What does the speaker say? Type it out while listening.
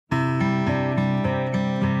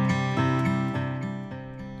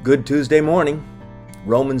Good Tuesday morning,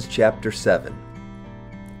 Romans chapter 7.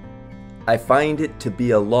 I find it to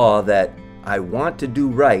be a law that I want to do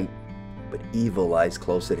right, but evil lies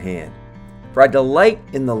close at hand. For I delight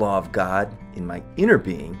in the law of God in my inner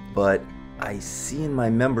being, but I see in my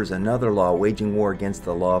members another law waging war against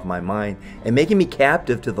the law of my mind and making me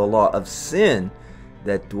captive to the law of sin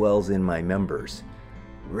that dwells in my members.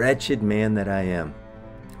 Wretched man that I am,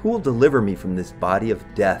 who will deliver me from this body of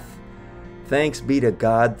death? Thanks be to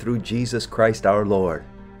God through Jesus Christ our Lord.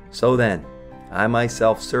 So then, I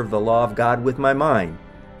myself serve the law of God with my mind,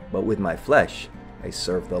 but with my flesh I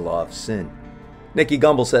serve the law of sin. Nicky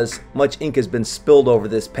Gumbel says, much ink has been spilled over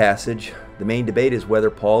this passage. The main debate is whether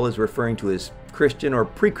Paul is referring to his Christian or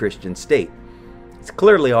pre-Christian state. It's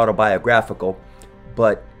clearly autobiographical,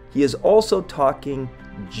 but he is also talking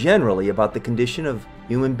generally about the condition of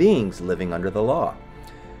human beings living under the law.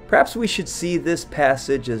 Perhaps we should see this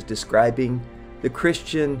passage as describing the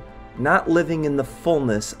Christian not living in the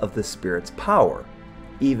fullness of the Spirit's power,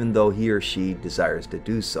 even though he or she desires to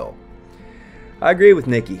do so. I agree with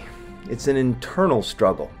Nicky. It's an internal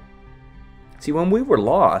struggle. See, when we were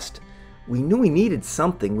lost, we knew we needed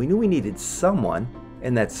something. We knew we needed someone,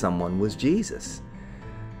 and that someone was Jesus.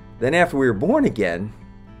 Then after we were born again,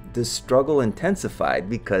 the struggle intensified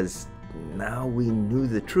because now we knew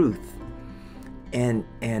the truth. And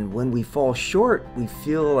when we fall short, we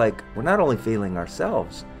feel like we're not only failing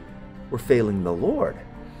ourselves, we're failing the Lord.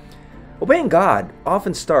 Obeying God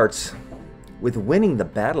often starts with winning the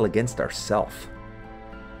battle against ourself.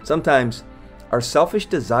 Sometimes our selfish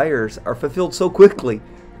desires are fulfilled so quickly,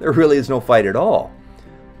 there really is no fight at all.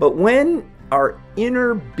 But when our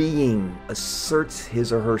inner being asserts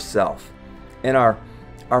his or herself, and our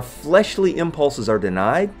fleshly impulses are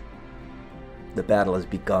denied, the battle has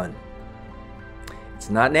begun. It's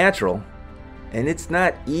not natural, and it's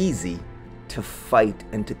not easy to fight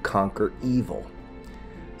and to conquer evil.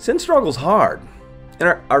 Sin struggles hard,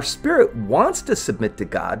 and our spirit wants to submit to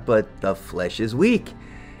God, but the flesh is weak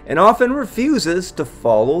and often refuses to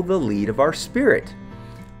follow the lead of our spirit.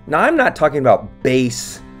 Now, I'm not talking about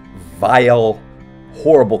base, vile,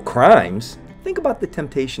 horrible crimes. Think about the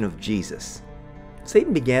temptation of Jesus.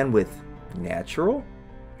 Satan began with natural,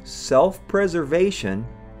 self-preservation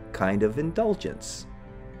kind of indulgence.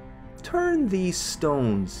 Turn these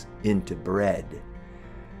stones into bread.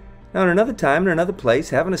 Now, in another time, in another place,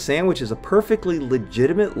 having a sandwich is a perfectly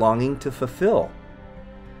legitimate longing to fulfill.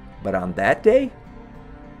 But on that day,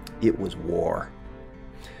 it was war.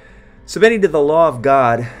 Submitting to the law of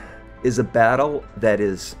God is a battle that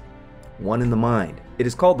is won in the mind. It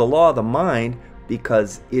is called the law of the mind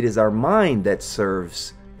because it is our mind that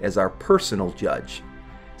serves as our personal judge.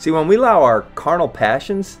 See, when we allow our carnal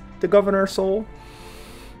passions to govern our soul,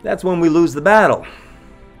 that's when we lose the battle.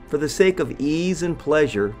 For the sake of ease and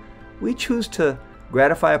pleasure, we choose to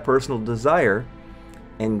gratify a personal desire,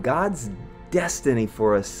 and God's destiny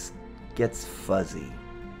for us gets fuzzy.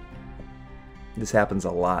 This happens a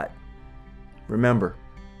lot. Remember,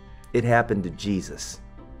 it happened to Jesus.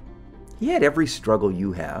 He had every struggle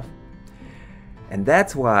you have, and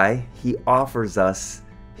that's why he offers us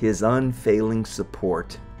his unfailing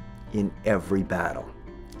support in every battle.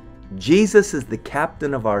 Jesus is the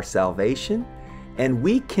captain of our salvation, and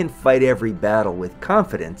we can fight every battle with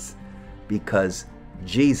confidence because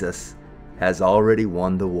Jesus has already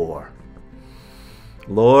won the war.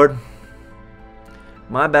 Lord,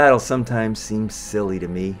 my battle sometimes seems silly to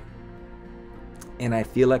me, and I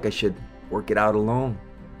feel like I should work it out alone.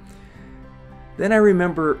 Then I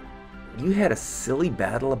remember you had a silly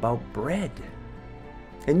battle about bread,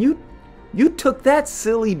 and you took that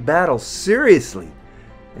silly battle seriously,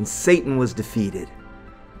 and Satan was defeated.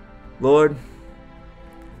 Lord,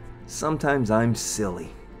 sometimes I'm silly.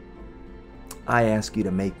 I ask you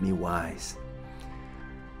to make me wise.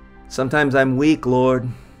 Sometimes I'm weak, Lord.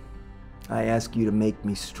 I ask you to make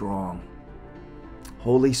me strong.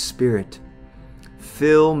 Holy Spirit,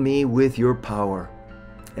 fill me with your power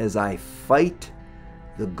as I fight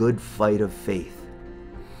the good fight of faith.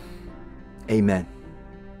 Amen.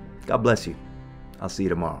 God bless you. I'll see you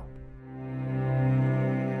tomorrow.